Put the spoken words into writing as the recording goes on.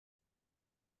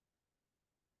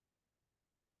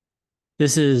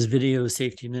This is video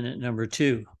safety minute number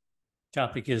 2.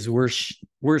 Topic is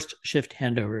worst shift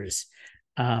handovers.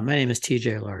 My name is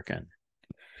TJ Larkin.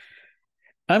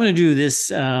 I'm going to do this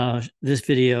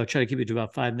video, try to keep it to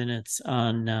about 5 minutes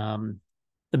on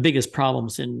the biggest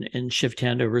problems in shift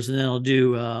handovers, and then I'll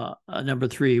do number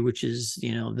 3, which is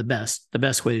the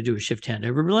best way to do a shift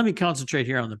handover. But let me concentrate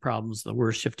here on the problems, the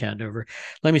worst shift handover.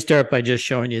 Let me start by just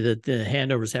showing you that the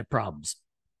handovers have problems,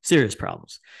 serious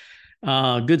problems.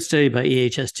 Good study by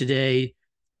EHS Today.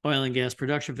 Oil and gas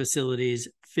production facilities,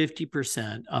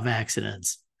 50% of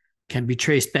accidents can be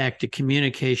traced back to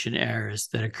communication errors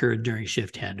that occurred during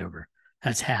shift handover.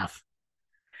 That's half.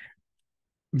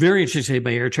 Very interesting study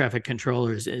by air traffic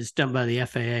controllers is done by the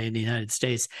FAA in the United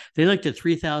States. They looked at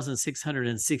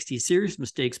 3,660 serious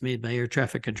mistakes made by air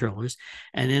traffic controllers,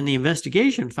 and in the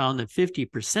investigation found that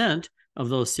 50% of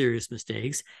those serious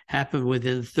mistakes happened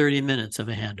within 30 minutes of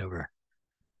a handover.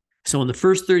 So in the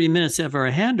first 30 minutes after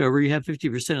a handover, you have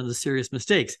 50% of the serious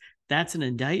mistakes. That's an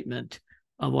indictment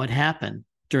of what happened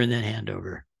during that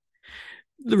handover.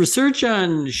 The research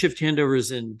on shift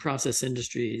handovers in process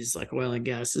industries like oil and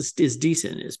gas is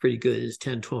decent. It's pretty good. It's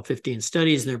 10, 12, 15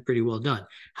 studies, and they're pretty well done.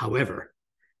 However,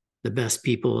 the best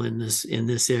people in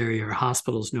this area are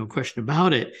hospitals, no question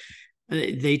about it.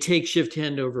 They take shift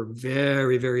handover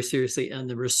very, very seriously, and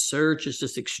the research is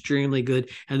just extremely good.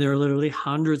 And there are literally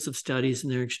hundreds of studies,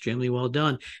 and they're extremely well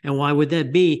done. And why would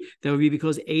that be? That would be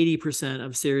because 80%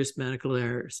 of serious medical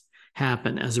errors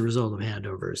happen as a result of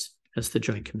handovers. That's the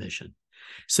Joint Commission.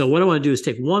 So what I want to do is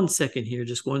take 1 second here,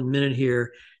 just 1 minute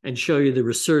here, and show you the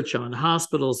research on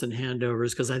hospitals and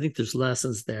handovers, because I think there's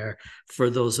lessons there for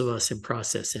those of us in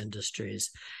process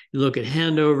industries. You look at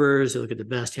handovers, you look at the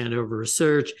best handover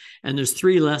research, and there's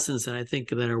 3 lessons that I think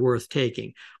that are worth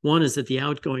taking. One is that the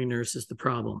outgoing nurse is the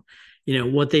problem.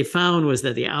 What they found was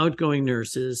that the outgoing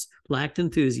nurses lacked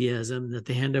enthusiasm, that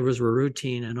the handovers were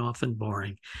routine and often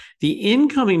boring. The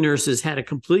incoming nurses had a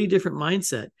completely different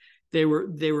mindset. They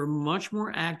were much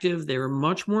more active. They were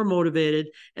much more motivated.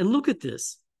 And look at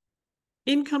this.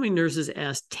 Incoming nurses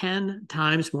asked 10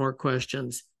 times more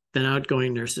questions than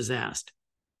outgoing nurses asked.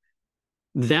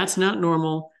 That's not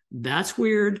normal. That's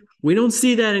weird. We don't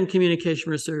see that in communication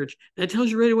research. That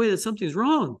tells you right away that something's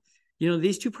wrong.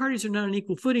 These two parties are not on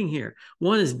equal footing here.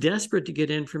 One is desperate to get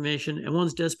information, and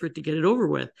one's desperate to get it over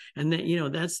with. And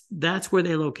that's where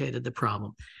they located the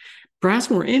problem.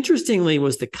 Perhaps more interestingly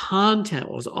was the content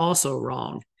was also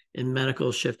wrong in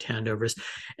medical shift handovers.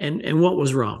 And what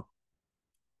was wrong?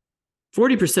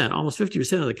 40%, almost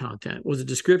 50% of the content was a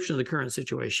description of the current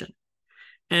situation.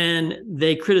 And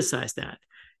they criticized that.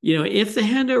 If the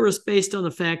handover is based on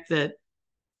the fact that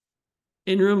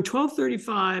in room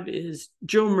 1235 is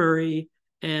Joe Murray,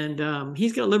 and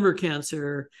he's got liver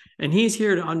cancer, and he's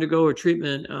here to undergo a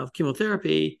treatment of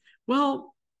chemotherapy, well,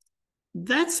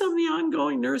 that's something the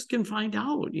ongoing nurse can find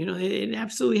out. They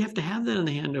absolutely have to have that in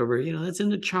the handover. That's in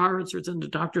the charts, or it's in the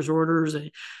doctor's orders.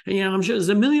 And I'm sure there's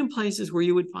a million places where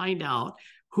you would find out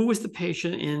who was the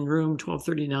patient in room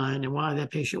 1239 and why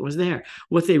that patient was there.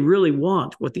 What they really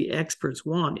want, what the experts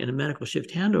want in a medical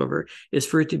shift handover, is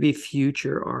for it to be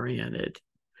future oriented.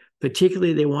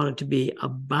 Particularly, they want it to be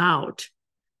about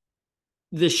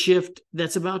the shift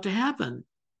that's about to happen.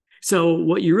 So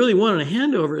what you really want in a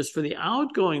handover is for the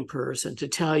outgoing person to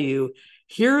tell you,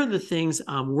 here are the things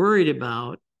I'm worried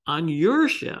about on your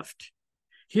shift.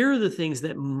 Here are the things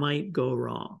that might go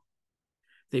wrong.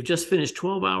 They've just finished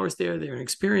 12 hours there. They're an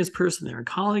experienced person. They're a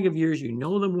colleague of yours. You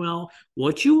know them well.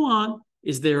 What you want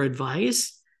is their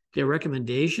advice, their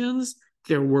recommendations,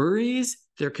 their worries,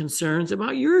 their concerns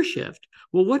about your shift.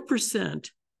 Well, what percent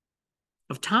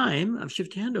of time of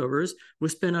shift handovers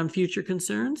was spent on future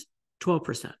concerns?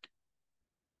 12%.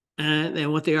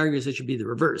 And what they argue is it should be the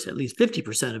reverse. At least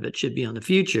 50% of it should be on the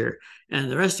future, and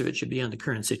the rest of it should be on the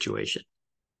current situation.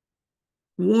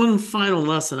 One final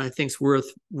lesson I think is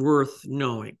worth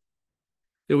knowing.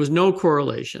 There was no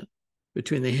correlation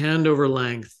between the handover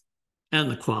length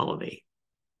and the quality.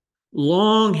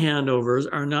 Long handovers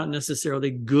are not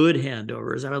necessarily good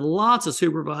handovers. I had lots of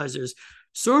supervisors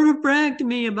sort of bragged to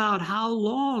me about how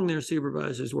long their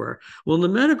supervisors were. Well, in the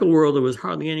medical world, there was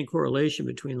hardly any correlation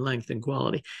between length and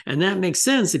quality. And that makes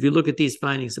sense if you look at these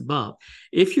findings above.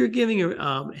 If you're giving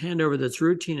a handover that's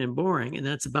routine and boring, and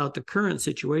that's about the current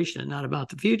situation and not about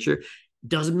the future, it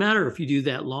doesn't matter if you do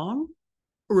that long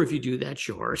or if you do that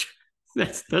short.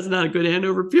 That's not a good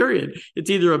handover, period. It's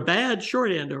either a bad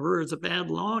short handover or it's a bad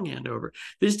long handover.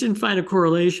 They just didn't find a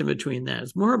correlation between that.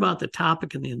 It's more about the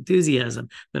topic and the enthusiasm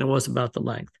than it was about the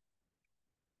length.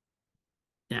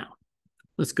 Now,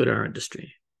 let's go to our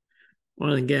industry.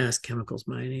 Oil and gas, chemicals,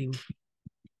 mining,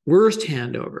 Worst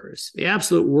handovers, the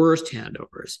absolute worst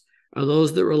handovers, are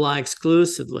those that rely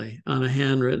exclusively on a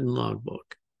handwritten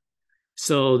logbook.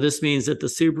 So this means that the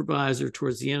supervisor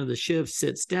towards the end of the shift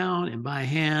sits down and by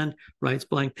hand writes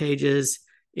blank pages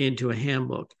into a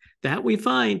handbook. That we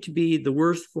find to be the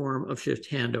worst form of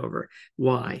shift handover.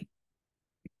 Why?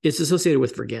 It's associated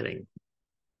with forgetting.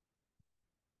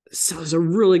 So there's a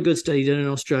really good study done in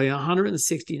Australia,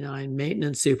 169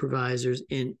 maintenance supervisors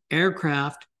in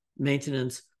aircraft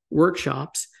maintenance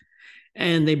workshops,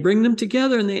 and they bring them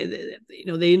together and they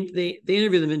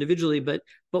interview them individually, but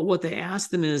what they ask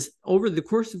them is, over the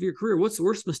course of your career, what's the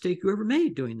worst mistake you ever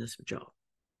made doing this job?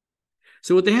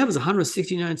 So what they have is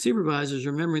 169 supervisors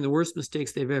remembering the worst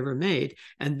mistakes they've ever made,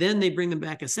 and then they bring them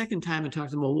back a second time and talk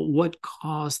to them, well, what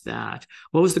caused that?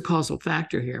 What was the causal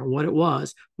factor here? And what it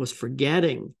was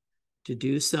forgetting to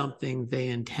do something they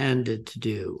intended to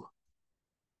do.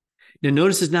 Now,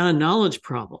 notice it's not a knowledge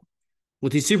problem.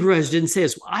 What these supervisors didn't say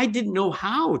is, well, I didn't know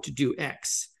how to do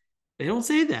X. They don't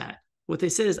say that. What they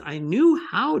said is, I knew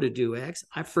how to do X.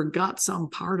 I forgot some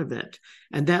part of it.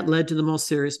 And that led to the most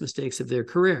serious mistakes of their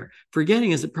career.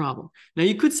 Forgetting is a problem. Now,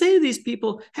 you could say to these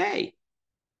people, hey,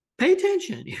 pay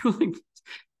attention.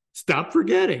 Stop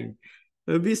forgetting.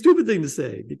 It would be a stupid thing to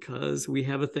say, because we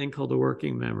have a thing called a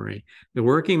working memory. The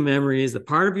working memory is the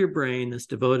part of your brain that's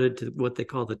devoted to what they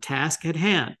call the task at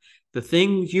hand. The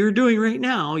thing you're doing right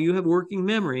now, you have working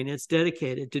memory, and it's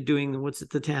dedicated to doing what's at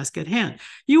the task at hand.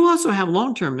 You also have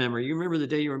long-term memory. You remember the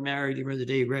day you were married. You remember the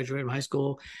day you graduated from high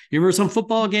school. You remember some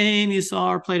football game you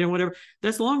saw or played in, whatever.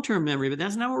 That's long-term memory, but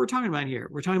that's not what we're talking about here.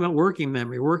 We're talking about working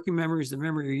memory. Working memory is the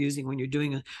memory you're using when you're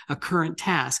doing a current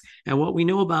task. And what we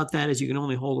know about that is you can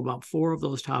only hold about 4 of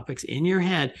those topics in your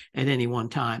head at any one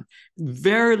time.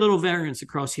 Very little variance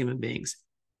across human beings.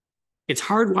 It's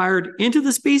hardwired into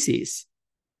the species.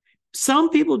 Some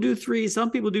people do 3,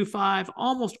 some people do 5.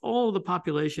 Almost all of the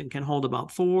population can hold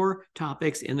about 4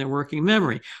 topics in their working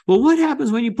memory. Well, what happens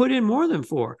when you put in more than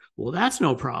 4? Well, that's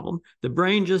no problem. The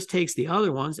brain just takes the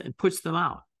other ones and puts them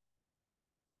out.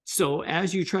 So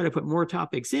as you try to put more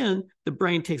topics in, the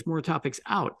brain takes more topics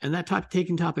out. And that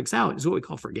taking topics out is what we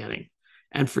call forgetting.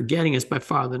 And forgetting is by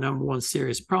far the number one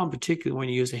serious problem, particularly when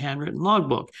you use a handwritten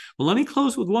logbook. Well, let me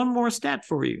close with one more stat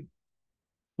for you.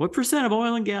 What percent of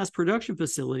oil and gas production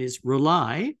facilities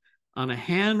rely on a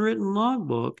handwritten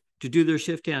logbook to do their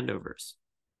shift handovers?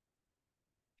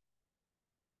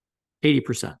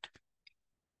 80%.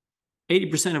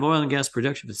 80% of oil and gas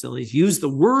production facilities use the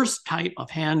worst type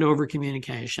of handover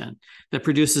communication that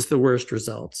produces the worst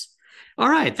results. All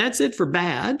right, that's it for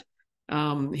bad.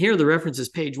 Here are the references,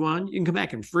 page 1. You can come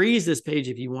back and freeze this page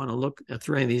if you want to look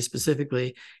through any of these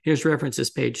specifically. Here's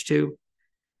references, page 2.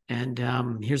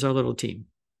 And here's our little team.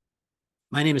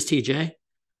 My name is TJ.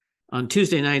 On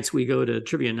Tuesday nights, we go to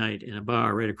trivia night in a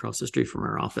bar right across the street from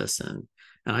our office. And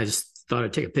I just thought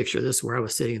I'd take a picture of this where I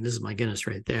was sitting. And this is my Guinness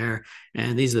right there.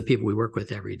 And these are the people we work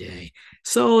with every day.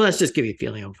 So let's just give you a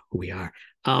feeling of who we are.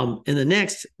 In the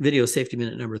next video, safety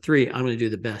minute number 3, I'm going to do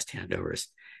the best handovers.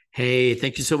 Hey,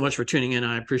 thank you so much for tuning in.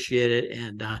 I appreciate it.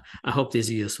 And I hope these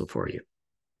are useful for you.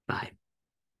 Bye.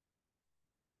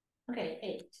 Okay.